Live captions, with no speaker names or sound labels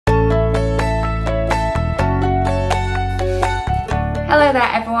Hello there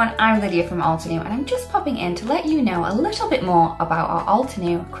everyone, I'm Lydia from Altenew and I'm just popping in to let you know a little bit more about our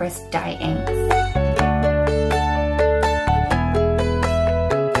Altenew Crisp Dye Inks.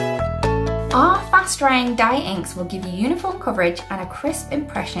 Our fast drying dye inks will give you uniform coverage and a crisp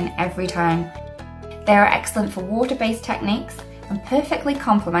impression every time. They are excellent for water-based techniques and perfectly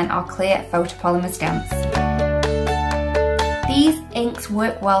complement our clear photopolymer stamps. These inks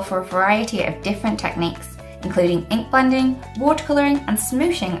work well for a variety of different techniques, including ink blending, watercolouring and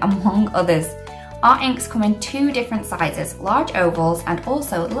smooshing among others. Our inks come in two different sizes, large ovals and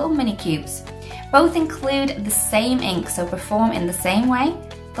also little mini cubes. Both include the same ink, so perform in the same way.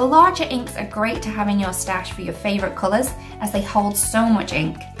 The larger inks are great to have in your stash for your favourite colours as they hold so much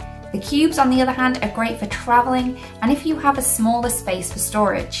ink. The cubes on the other hand are great for travelling and if you have a smaller space for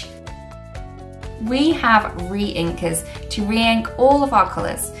storage. We have re-inkers to re-ink all of our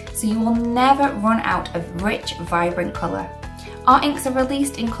colours, so you will never run out of rich, vibrant colour. Our inks are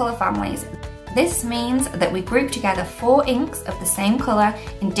released in colour families. This means that we group together 4 inks of the same colour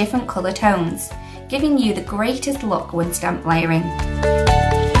in different colour tones, giving you the greatest look when stamp layering.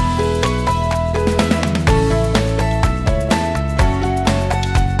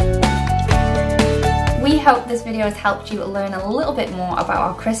 We hope this video has helped you learn a little bit more about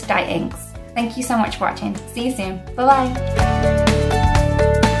our crisp dye inks. Thank you so much for watching. See you soon. Bye-bye.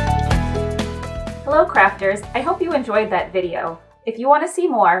 Hello crafters, I hope you enjoyed that video. If you want to see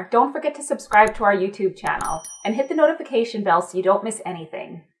more, don't forget to subscribe to our YouTube channel and hit the notification bell so you don't miss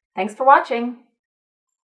anything. Thanks for watching.